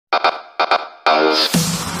Ang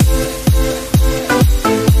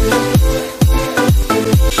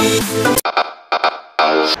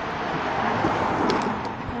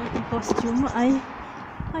costume mo ay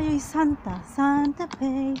Santa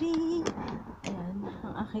baby. Ayan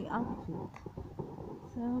ang aking outfit.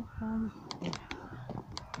 So, ang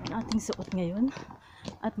ating suot ngayon.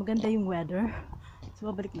 At maganda yung weather.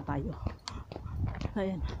 So, babalik na tayo.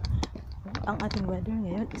 Ayan. Ang ating weather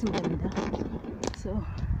ngayon is maganda. So,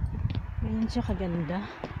 ngayon siya kaganda.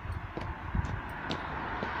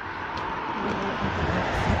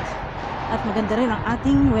 At maganda rin ang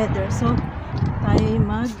ating weather. So, tayo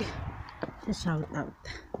mag-shout out.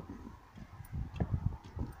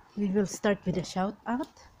 We will start with a shout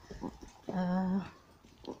out.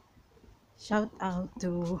 Shout out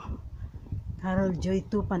to Carol Joy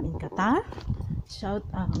Tupan in Qatar. Shout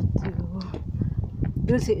out to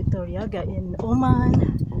Dulce Itoriaga in Oman.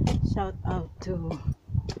 Shout out to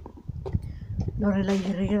Lorelai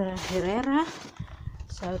Herrera.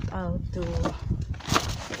 Shout out to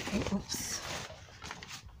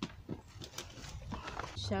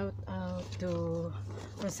shout out to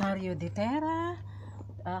Rosario de Terra.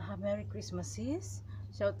 Merry Christmas sis.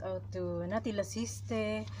 Shout out to Nati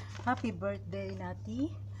Lasiste. Happy birthday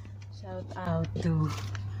Nati. Shout out to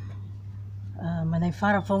Manay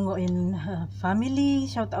Farafongo in family.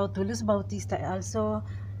 Shout out to Luz Bautista also.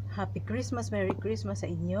 Happy Christmas, Merry Christmas sa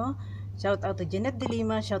inyo. Shout out to Janet De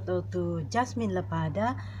Lima. Shout out to Jasmine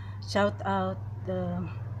Lapada. Shout out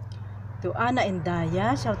to Ana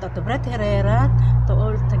Indaya. Shout out to Brett Herrera. To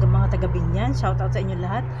all mga taga Binyan. Shout out sa inyo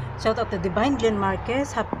lahat. Shout out to Divine Glenn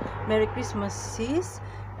Marquez. Merry Christmas sis.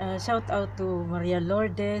 Shout out to Maria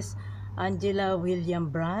Lourdes. Angela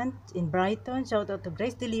William Brandt in Brighton. Shout out to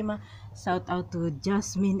Grace De Lima. Shout out to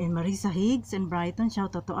Jasmine and Marisa Higgs in Brighton.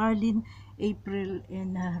 Shout out to Arlene, April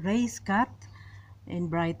and Ray Scott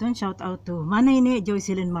in Brighton. Shout out to Manayne,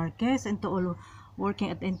 Joycelyn Marquez, and to all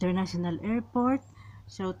working at the International Airport.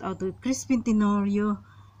 Shout out to Crispin Tenorio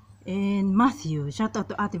and Matthew. Shout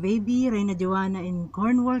out to Ate Baby, Reyna Joanna in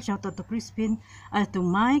Cornwall. Shout out to Crispin, to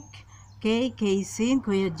Mike, Kay, Kaysin,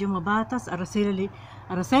 Kuya Joe Mabatas, Araceli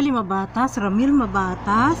Mabatas, Ramil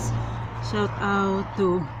Mabatas. Shout out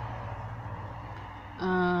to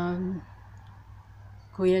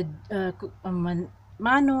Kuya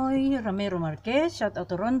Manoy Ramiro Marquez. Shout out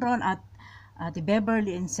to Ronron at Ate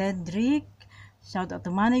Beverly and Cedric. Shout out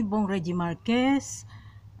to Manay Bong Reggie Marquez,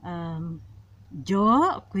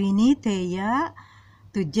 Jo, Queenie, Thea,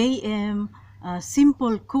 to JM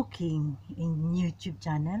Simple Cooking in YouTube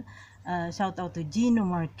channel. Shout out to Gino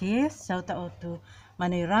Marquez. Shout out to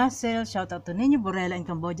Manay Russell. Shout out to Nino Borella in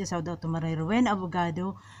Cambodia. Shout out to Maray Ruwen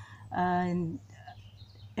Abogado and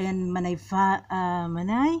Manay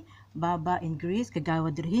Baba in Greece.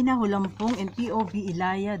 Kagawad Regina Hulampong and POB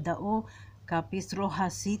Ilaya Dao Capiz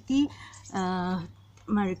Rojas City.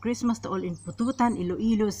 Merry Christmas to all in Pututan,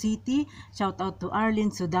 Iloilo City. Shout out to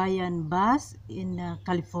Arlene Sudayan Bas in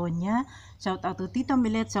California. Shout out to Tita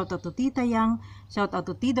Milet. Shout out to Tita Yang. Shout out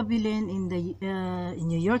to Tita Bilin in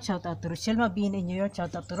New York. Shout out to Rochelle Mabin in New York.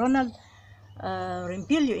 Shout out to Ronald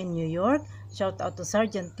Rempilio in New York. Shout out to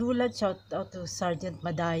Sergeant Tulad. Shout out to Sergeant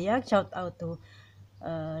Madayag. Shout out to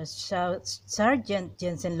Sergeant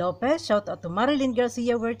Jensen Lopez. Shout out to Marilyn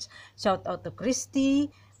Garcia Words. Shout out to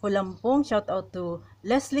Christy Hulampong. Shout out to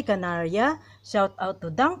Leslie Canaria. Shout out to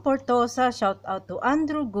Dang Portosa. Shout out to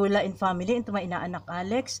Andrew Gula and family and to my inaanak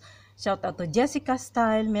Alex. Shout out to Jessica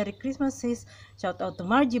Style. Merry Christmas sis. Shout out to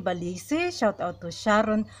Margie Balise. Shout out to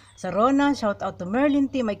Sharon Sarona. Shout out to Merlin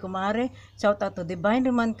T. May kumare. Shout out to Divine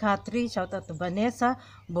Roman Catri. Shout out to Vanessa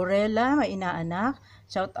Borella. May inaanak.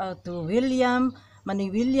 Shout out to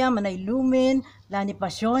Manay William, Manay Lumen, Lani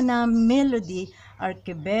Pasiona, Melody,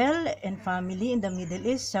 Archibel, and family in the Middle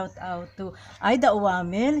East. Shout out to Aida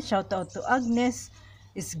Uwamel. Shout out to Agnes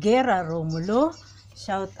Isguera Romulo.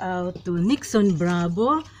 Shout out to Nixon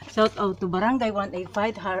Bravo. Shout out to Barangay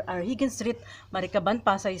 185, Higgins Street, Maricaban,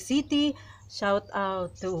 Pasay City. Shout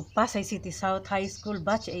out to Pasay City South High School,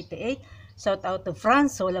 Batch 88. Shout out to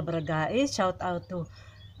Franz Sola Bragae. Shout out to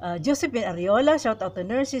Josephine Ariola. Shout out to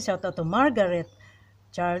Nurses. Shout out to Margaret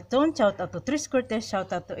Charlton. Shout out to Tris Cortez.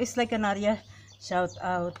 Shout out to Isla Canaria. Shout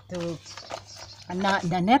out to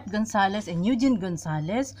Nanette Gonzalez and Eugene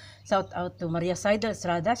Gonzalez. Shout out to Maria Saida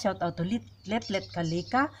Estrada. Shout out to Let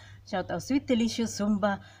Kalika. Shout out Sweet Delicious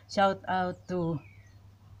Zumba. Shout out to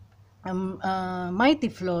Mighty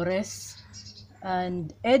Flores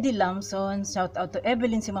and Eddie Lamson. Shout out to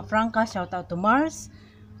Evelyn Simafranca. Shout out to Mars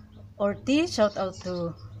Ortiz. Shout out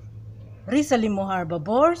to Risa Limuhar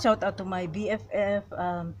Babor. Shout out to my BFF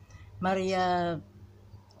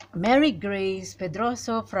Mary Grace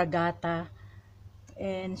Pedroso Fragata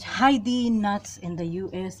and Heidi Nuts in the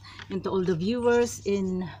US, and to all the viewers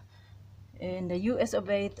in the US of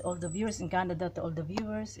A, to all the viewers in Canada, to all the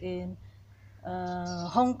viewers in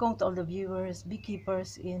Hong Kong, to all the viewers,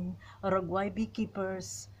 beekeepers in Uruguay,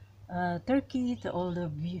 beekeepers, Turkey, to all the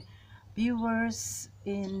viewers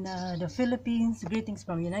in the Philippines, greetings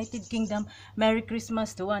from United Kingdom, Merry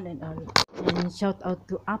Christmas to one and all. And shout out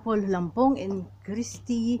to Apple Lampong and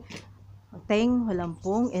Christy Teng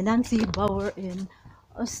Lampong and Nancy Bauer in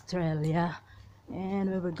Australia.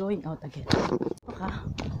 And we were going out again.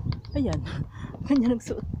 Ayan, ganyan ang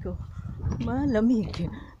suot ko. Malamig.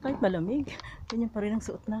 Kahit malamig, ganyan pa rin ang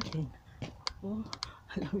suot natin. Oh,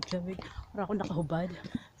 malamig-lamig. Para ako nakahubad.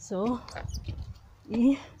 So,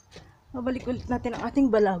 mabalik ulit natin ang ating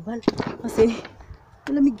balabal. Kasi,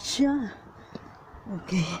 malamig siya.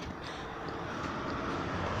 Okay.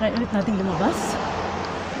 Try ulit natin lumabas.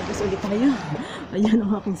 Labas ulit tayo. Ayan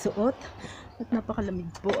ang aking suot. At napakalamig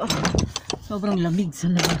po. Sobrang lamig sa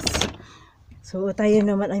labas. So, tayo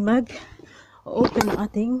naman ay mag-open ng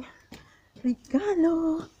ating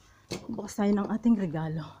regalo. Bukas tayo ng ating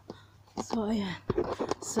regalo. So, ayan.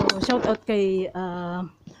 So, shout out kay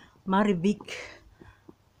Marivic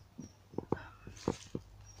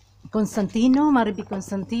Constantino,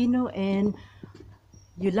 and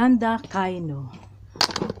Yolanda Kaino.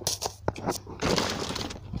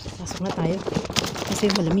 Pasok na tayo. Kasi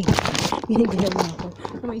malamig. Giniginaw na ako.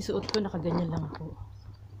 May suot ko, nakaganyan lang ako.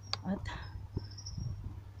 At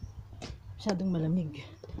masyadong malamig.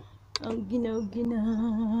 Ang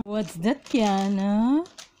ginaw-ginaw. What's that, Kiana?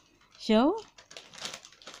 Show?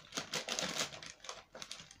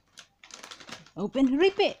 Open.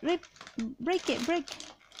 Rip it. Break it.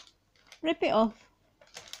 Rip it off.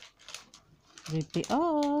 Rip it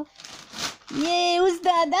off. Yay! Who's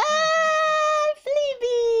that? Ah!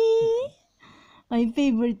 Fleabee! My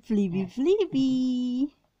favorite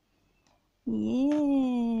Fleabee.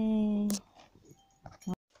 Yay!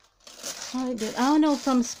 Oh no,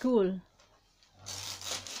 from school.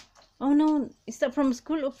 Oh no, is that from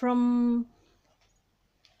school or from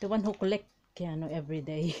the one who collect piano every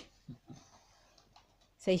day?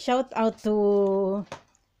 Say shout out to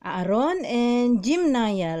Aaron and Jim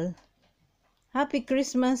Nayal. Happy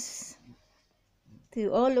Christmas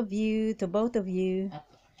to all of you, to both of you.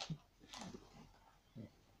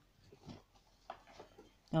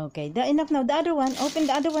 Okay, enough now. The other one, open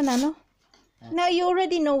the other one, ano? Now you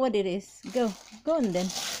already know what it is. Go on then.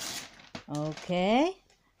 Okay.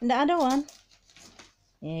 And the other one.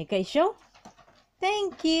 Okay, show.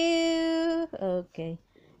 Thank you. Okay.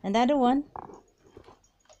 And the other one.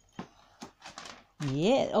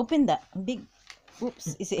 Yeah, open that. Big.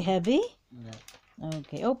 Oops, is it heavy? No.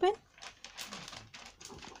 Okay, open.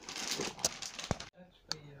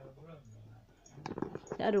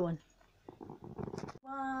 The other one.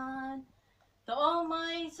 To all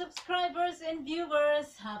my subscribers and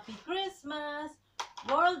viewers, Happy Christmas,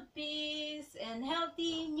 world peace, and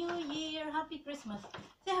healthy New Year. Happy Christmas.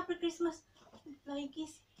 Say Happy Christmas. Flying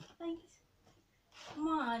kiss. Flying kiss.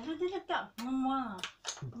 Mama, do the laptop. Mama,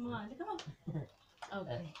 look at me.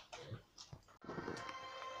 Okay.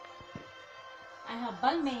 I have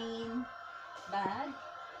Balmain bag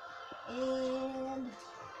and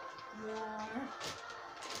more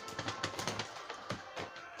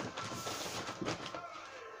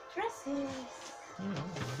dresses.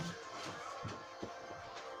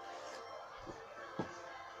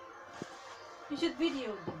 You should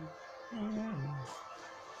video them.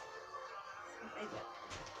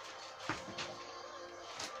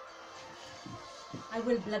 I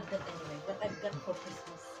will vlog that anyway, what I've got for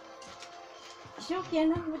Christmas. Show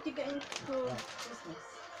Kiana what you got for Christmas.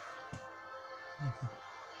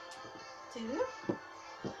 Two.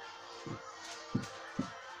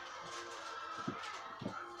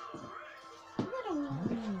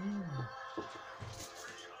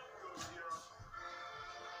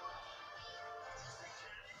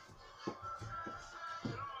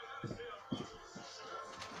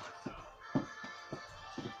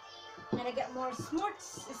 And I got more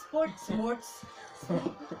sports. I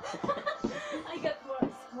got more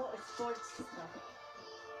sports stuff.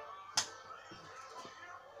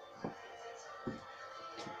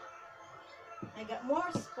 I got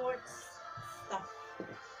more sports stuff.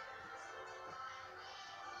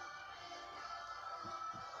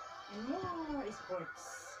 And more sports.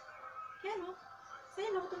 Hello. Say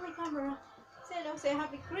hello to my camera. Say hello. Say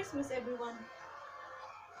Happy Christmas, everyone.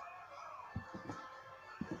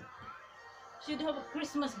 Should have a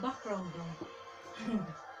Christmas background though.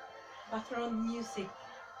 Background music.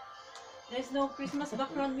 There's no Christmas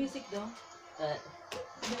background music though.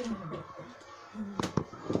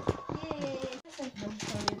 Yay!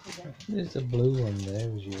 There's a blue one there,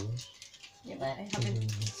 is yours. Yeah, but I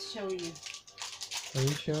haven't show you. Are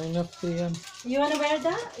you showing off the You wanna wear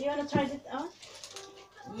that? You wanna try it on?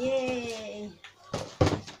 Yay!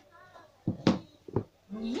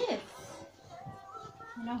 Yes.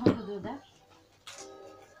 You know how to do that?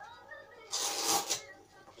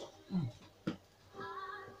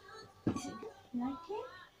 Is it like it?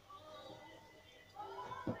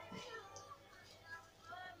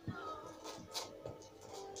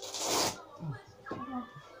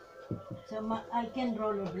 So I can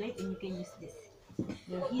rollerblade and you can use this.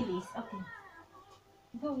 Your heelys. Okay.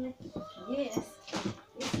 Go. Yes.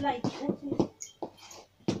 It's like okay.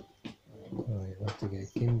 Oh, you'll have to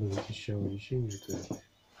get Kimberly to show your shoes to her.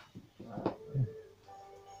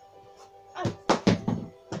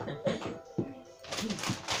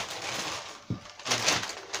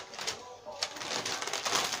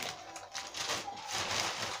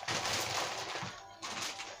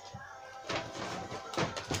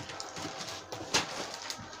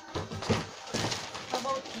 How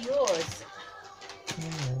about yours?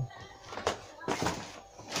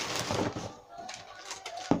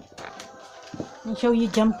 I'll show you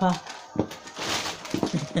jumper.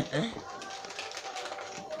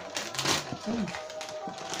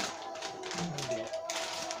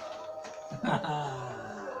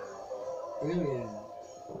 Brilliant.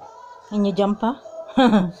 And your jumper?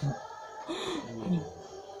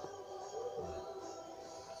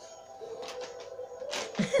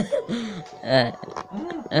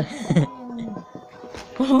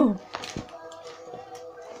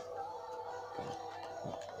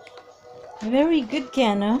 Very good,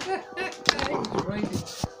 Kenna.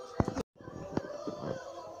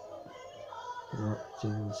 What's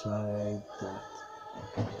inside that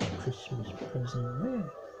Christmas present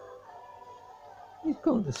there? He's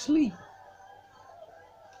gone to sleep.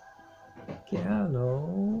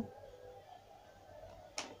 Keanu.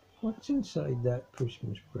 What's inside that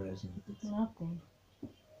Christmas present? Nothing.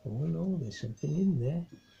 Oh no, there's something in there.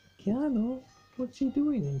 Keanu, what's he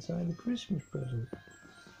doing inside the Christmas present?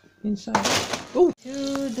 Inside. Oh!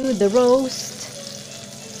 To do the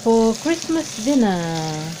roast for Christmas dinner.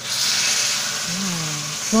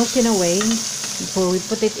 Smoking away before we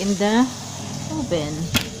put it in the oven.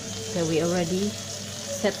 So we already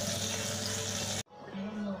set.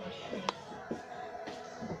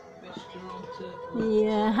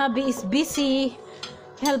 Yeah, hubby is busy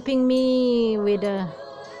helping me with a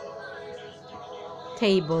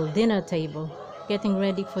table, dinner table, getting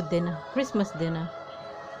ready for dinner, Christmas dinner.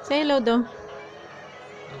 Say hello, Dom.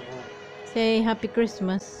 Say happy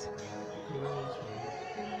Christmas.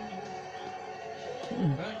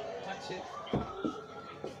 Right, that's it.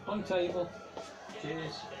 On table.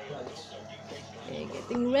 Cheers. Lights. Okay,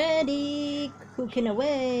 getting ready, cooking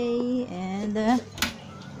away, and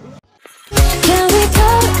Can we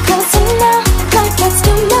talk closer now? Like let's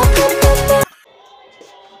do nothing.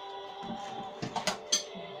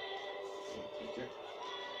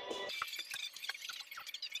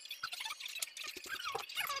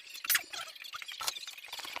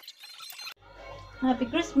 happy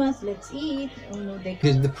Christmas. Let's eat. Oh no, they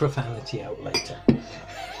Get the profanity out later.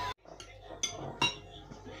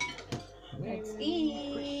 let's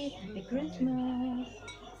eat. Happy Christmas.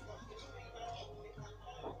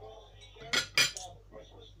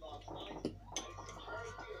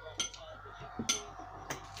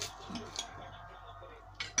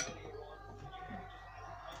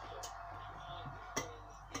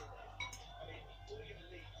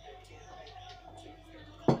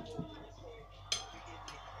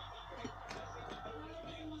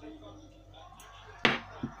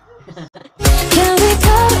 Can we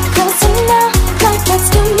talk closer now? Like let's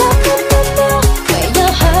do nothing now. Wear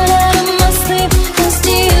your heart out of my sleeve. Cause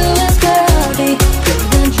to you is cloudy.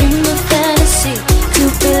 Live a dream of fantasy. To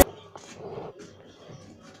be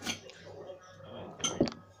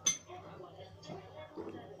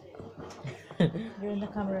You're in the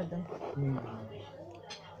camera, though.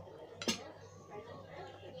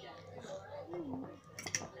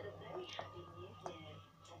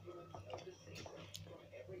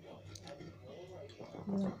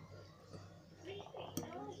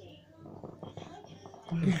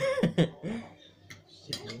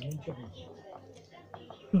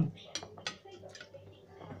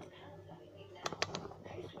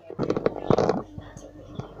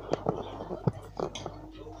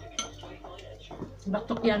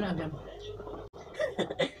 Batok yan agad.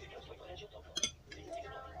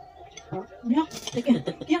 Yeah, take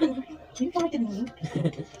it. Yeah, you forgotten me.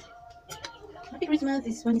 Happy Christmas.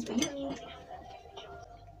 This one is for you.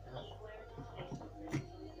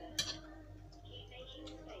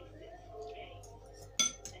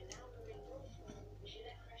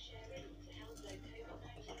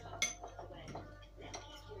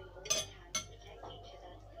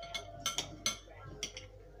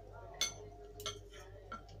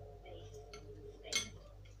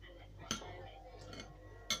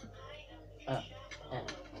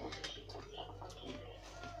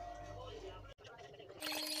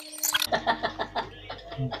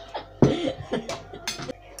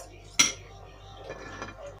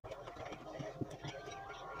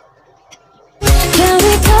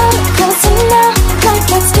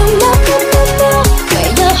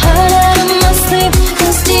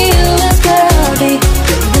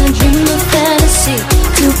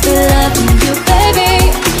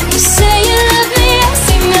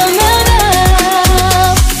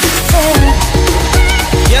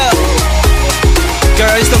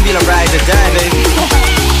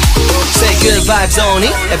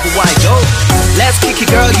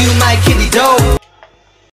 you my kitty dough.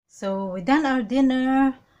 So we done our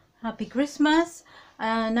dinner. Happy Christmas.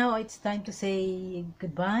 Now it's time to say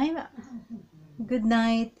goodbye. Good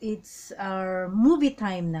night. It's our movie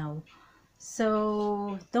time now.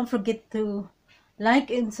 So don't forget to like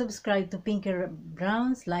and subscribe to Pinky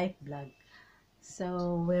Brown's Life Vlog.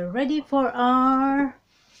 So we're ready for our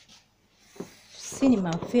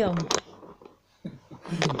cinema film.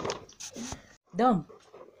 Dom,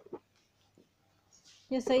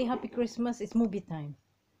 you say Happy Christmas. It's movie time.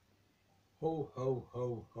 Ho, ho,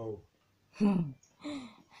 ho, ho.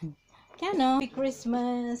 Kano, Happy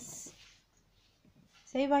Christmas.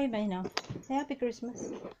 Say bye-bye now. Say Happy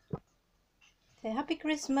Christmas. Say Happy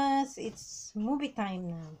Christmas. It's movie time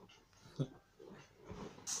now.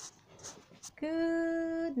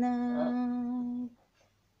 Good night.